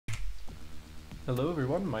Hello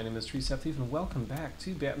everyone, my name is Trilogy and welcome back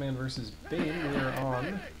to Batman vs. Bane. We are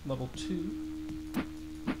on level 2.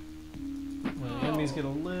 When the enemies get a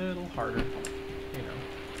little harder, you know.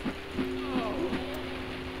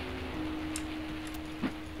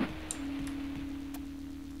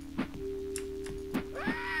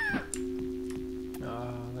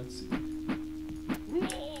 Let's see.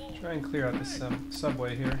 Try and clear out this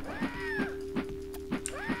subway here.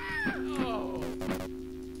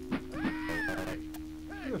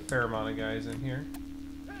 A fair amount of guys in here.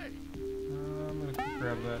 I'm gonna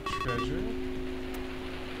grab that treasure.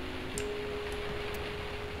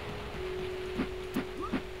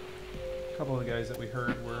 A couple of the guys that we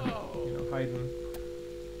heard were, you know, hiding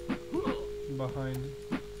behind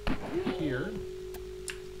here.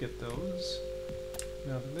 Get those.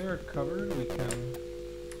 Now that they're covered, we can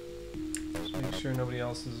just make sure nobody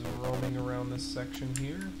else is roaming around this section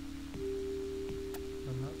here.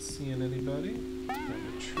 I'm not seeing anybody. Grab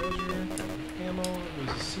the treasure, grab the ammo.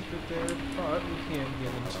 There's a secret there, but we can't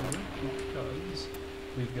get into it because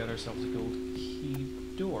we've got ourselves a gold key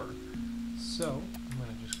door. So I'm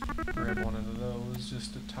gonna just grab one of those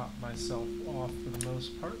just to top myself off for the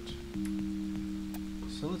most part.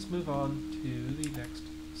 So let's move on to the next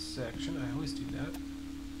section. I always do that.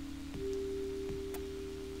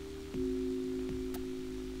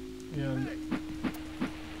 And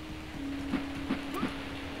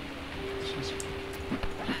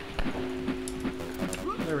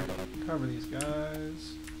there we go. Cover these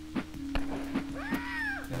guys.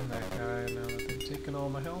 And that guy, now that they've taken all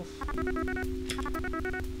my health. I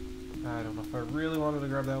don't know if I really wanted to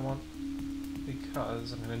grab that one,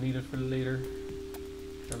 because I'm going to need it for later.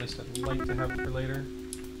 Or at least I'd like to have it for later.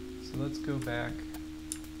 So let's go back.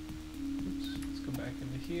 Oops, let's go back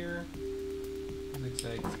into here.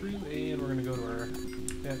 Zigzag through, and we're going to go to our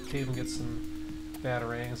bat cave and get some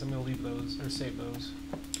batarangs. I'm going to leave those, or save those.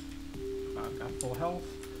 I've got full health.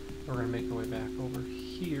 We're going to make our way back over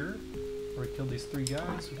here, where we killed these 3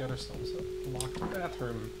 guys. We got ourselves a locked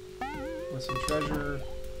bathroom with some treasure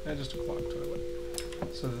and just a clogged toilet.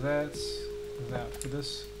 So that's that for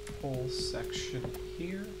this whole section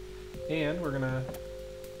here. And we're going to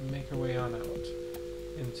make our way on out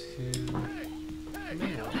into the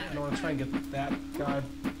main one. I want to try and get that guy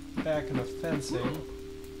back in the fencing.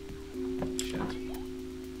 Shit.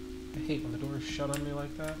 I hate when the doors shut on me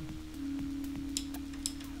like that.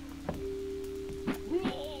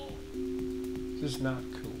 Just not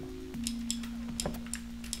cool.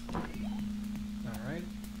 Alright.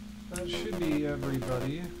 That should be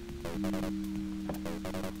everybody.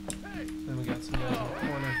 Then we got some guys in the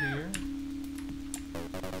corner here.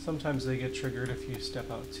 Sometimes they get triggered if you step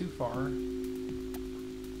out too far.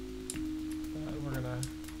 But we're gonna...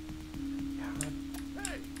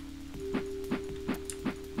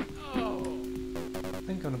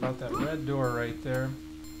 Thinking about that red door right there.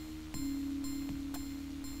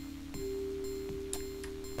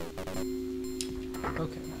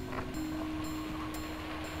 Okay.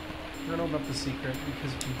 We're gonna open up the secret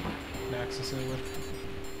because we can access it with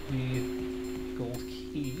the gold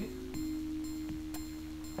key.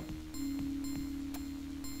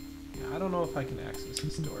 Yeah, I don't know if I can access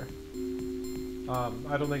this door.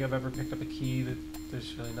 I don't think I've ever picked up a key that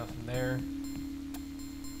there's really nothing there.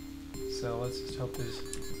 So let's just hope there's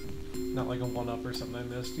not like a 1-up or something I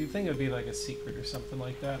missed. You'd think it'd be like a secret or something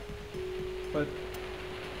like that. But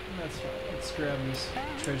that's fine. Let's grab this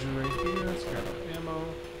treasure right here. Let's grab our ammo.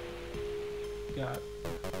 Got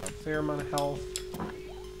a fair amount of health.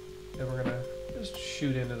 And we're gonna just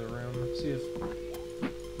shoot into the room. See if...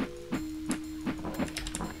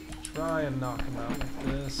 Try and knock him out like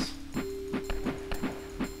this.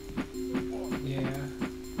 Yeah.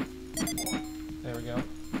 There we go.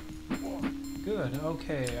 Good.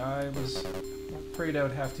 Okay, I was afraid I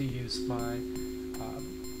would have to use my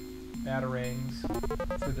batarangs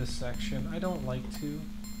for this section. I don't like to.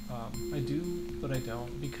 I do, but I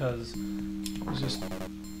don't, because there's just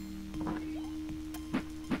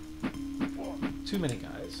too many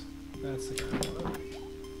guys. That's the guy I wanted.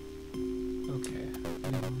 Okay.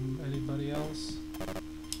 Anybody else?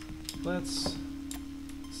 Let's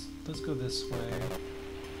go this way. Okay.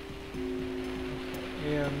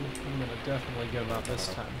 And I'm gonna definitely get him out this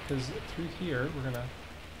time, because through here we're gonna...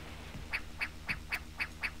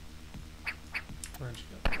 Where'd you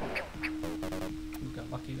go? We got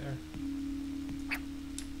lucky there.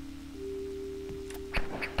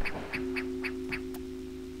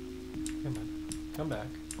 Come on. Come back.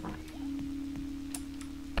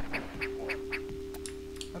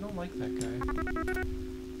 I don't like that guy.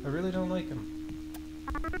 I really don't like him.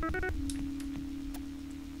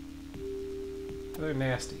 They're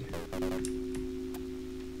nasty.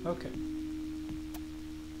 Okay.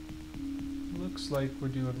 Looks like we're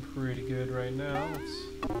doing pretty good right now. Let's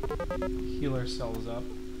heal ourselves up.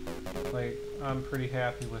 Like, I'm pretty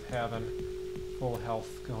happy with having full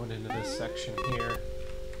health going into this section here.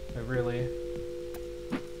 I really...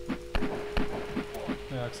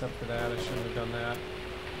 No, except for that, I shouldn't have done that.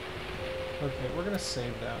 Okay, we're gonna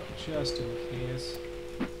save that just in case.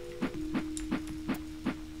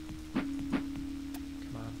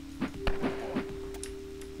 Come on.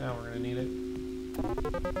 Now we're gonna need it.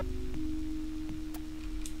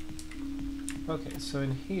 Okay, so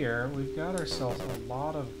in here, we've got ourselves a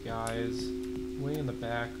lot of guys way in the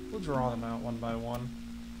back. We'll draw them out one by one.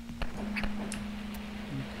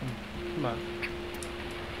 Come on.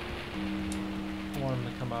 I want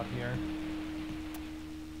them to come out here.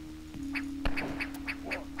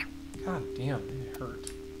 God damn, it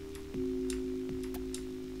hurt.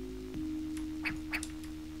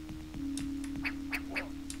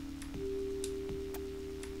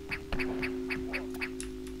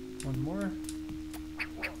 One more.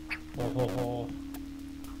 Oh.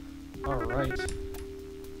 Alright.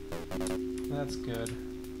 That's good.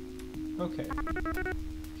 Okay.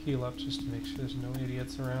 Heal up just to make sure there's no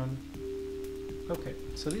idiots around. Okay,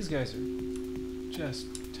 so these guys are just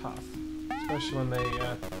tough. Especially when they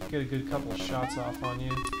get a good couple shots off on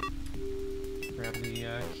you. Grab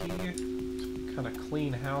the key. Kind of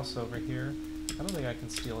clean house over here. I don't think I can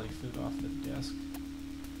steal any food off the desk.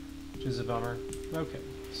 Which is a bummer. Okay,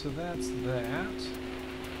 so that's that.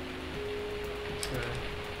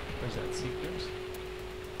 Where's that secret?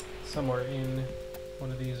 Somewhere in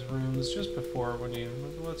one of these rooms, just before when you...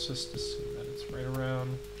 Let's just assume that it's right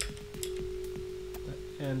around the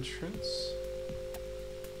entrance.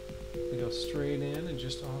 We go straight in and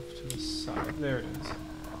just off to the side. There it is. Yeah,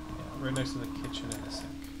 right next to the kitchen and the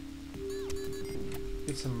sink.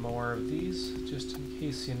 Get some more of these, just in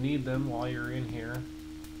case you need them while you're in here.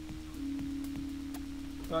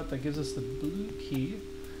 But that gives us the blue key,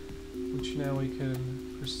 which now we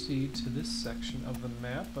can proceed to this section of the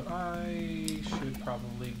map, but I should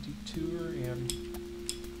probably detour and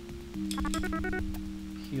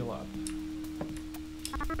heal up.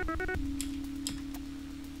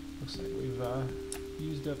 Looks like we've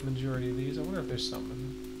used up majority of these. I wonder if there's something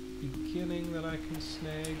in the beginning that I can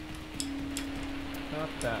snag. Not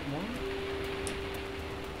that one.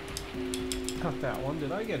 Not that one.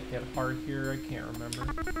 Did I get hit hard here? I can't remember.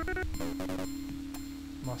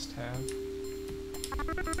 Must have.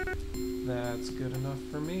 That's good enough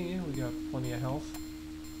for me. We got plenty of health.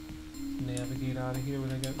 Navigate out of here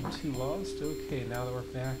without getting too lost. Okay, now that we're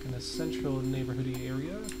back in the central neighborhoody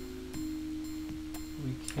area,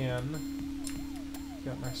 we can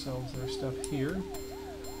get ourselves our stuff here.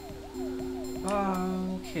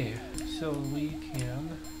 Okay, so we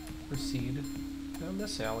can proceed down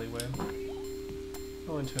this alleyway.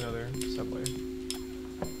 Go into another subway.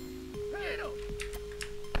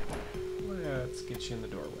 Let's get you in the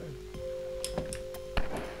doorway.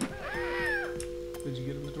 Did you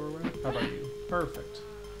get in the doorway? How about you? Perfect.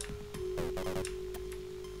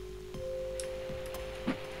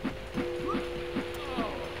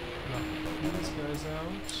 Knock these guys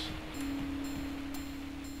out.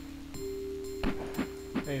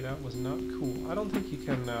 Hey, that was not cool. I don't think you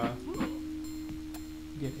can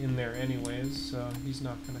get in there anyways, so he's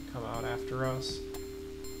not going to come out after us.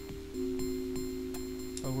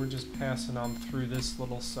 But we're just passing on through this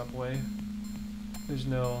little subway. There's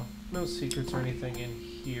no secrets or anything in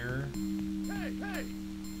here. Hey!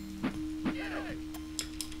 Get it!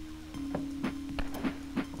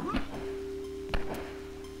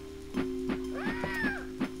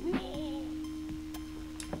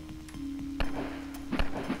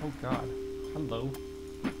 Oh god. Hello.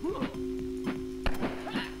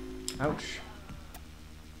 Ouch.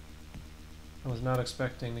 I was not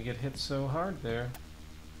expecting to get hit so hard there.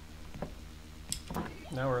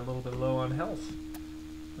 Now we're a little bit low on health.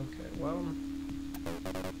 Okay, well...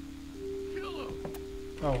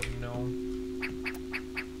 Oh no.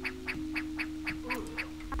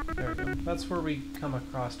 There we go. That's where we come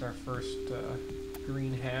across our first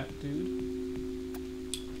green hat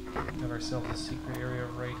dude. Have ourselves a secret area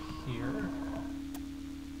right here.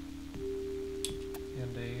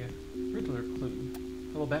 And a Riddler clue.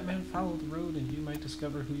 Hello Batman, follow the road and you might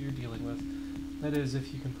discover who you're dealing with. That is,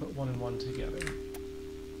 if you can put one and one together.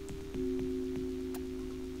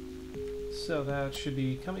 So that should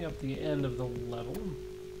be coming up the end of the level.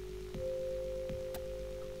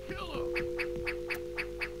 Yeah,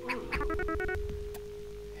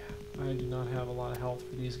 I do not have a lot of health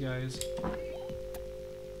for these guys.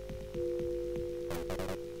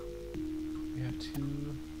 We have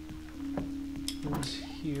two rooms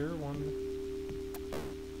here.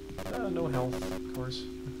 No health, of course.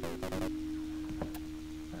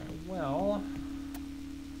 Alright, well...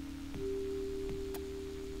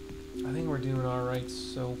 I think we're doing alright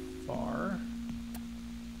so far.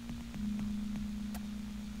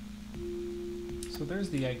 So there's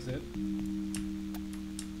the exit.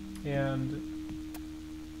 And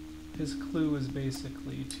his clue is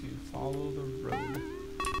basically to follow the road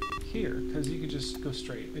here, because you could just go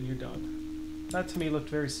straight and you're done. That to me looked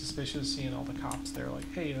very suspicious, seeing all the cops there,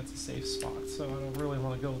 like, hey, that's a safe spot, so I don't really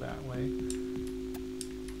want to go that way.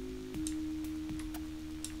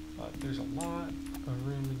 But there's a lot of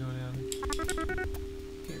room to go down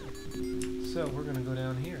here. So we're going to go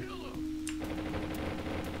down here. Oh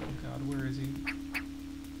god, where is he?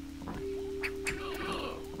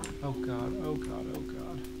 Oh god, oh god, oh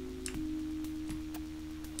god.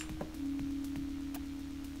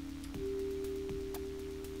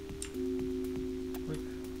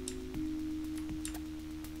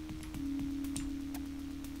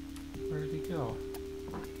 Where did he go?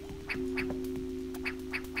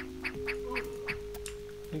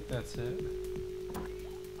 I think that's it.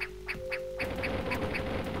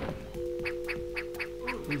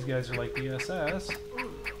 These guys are like the SS.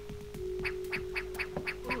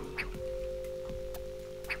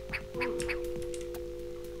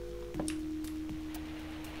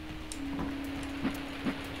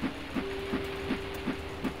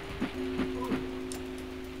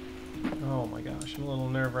 Oh my gosh, I'm a little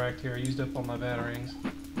nerve-wracked here. I used up all my batarangs.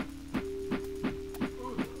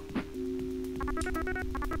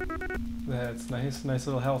 That's nice. Nice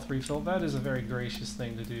little health refill. That is a very gracious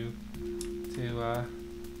thing to do, to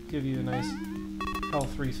give you a nice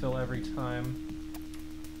health refill every time.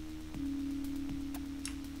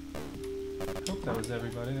 I hope that was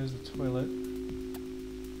everybody. There's the toilet.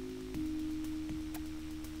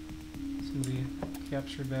 Somebody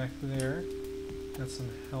captured back there. Got some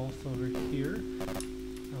health over here.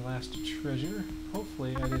 Our last treasure.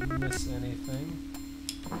 Hopefully I didn't miss anything.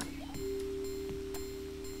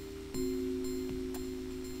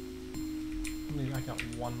 Maybe I got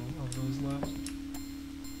one of those left.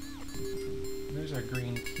 There's our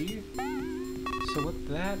green key. So what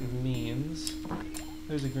that means,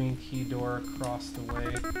 there's a green key door across the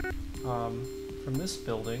way from this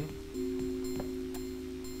building.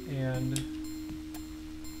 And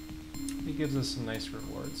it gives us some nice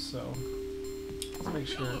rewards, so let's make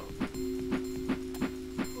sure.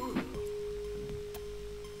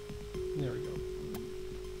 There we go.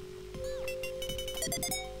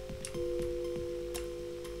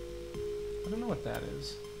 I don't know what that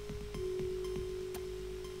is.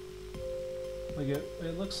 Like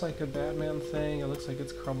it looks like a Batman thing, it looks like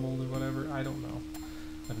it's crumbled or whatever, I don't know.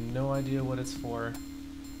 I have no idea what it's for.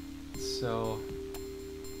 So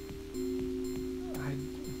I'm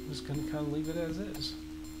just gonna kind of leave it as is.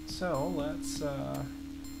 So let's I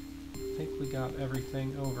think we got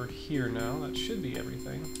everything over here now. That should be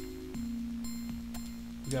everything.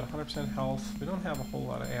 We got 100% health. We don't have a whole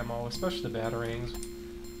lot of ammo, especially the batarangs.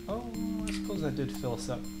 Oh, I suppose that did fill us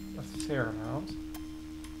up a fair amount.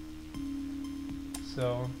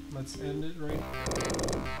 So let's end it right here.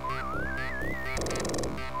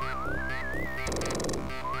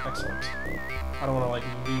 Excellent. I don't want to like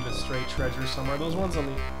leave a stray treasure somewhere. Those ones on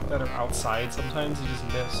the that are outside sometimes you just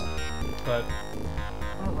miss. But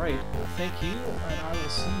alright, thank you, and I will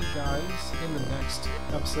see you guys in the next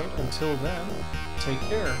episode. Until then, take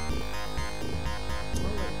care.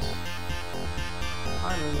 Alright.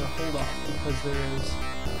 I'm going to hold off because there is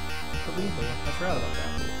a legal. I forgot about that.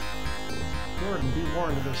 Gordon, be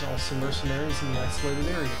warned, there's also mercenaries in the isolated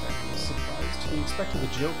area that he was surprised. He expected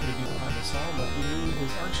the Joker to be behind us all, but he knew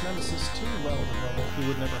his arch-nemesis too well to know that he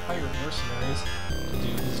would never hire mercenaries to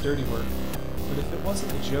do his dirty work. But if it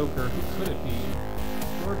wasn't the Joker, who could it be?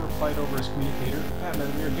 Gordon replied over his communicator,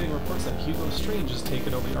 Batman, we are getting reports that Hugo Strange has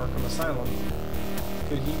taken over the Arkham Asylum.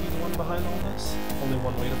 Could he be the one behind all this? Only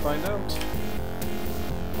one way to find out.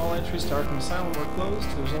 All entries to Arkham Asylum were closed.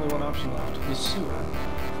 There's only one option left, the sewer.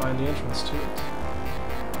 Find the entrance to it.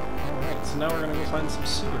 Alright, so now we're going to go find some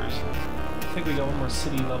sewers. I think we got one more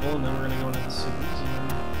city level, and then we're going to go into the sewers, and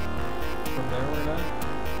then from there we're going to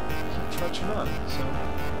keep trudging on. So,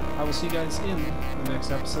 I will see you guys in the next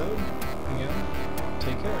episode. Again,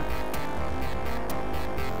 take care.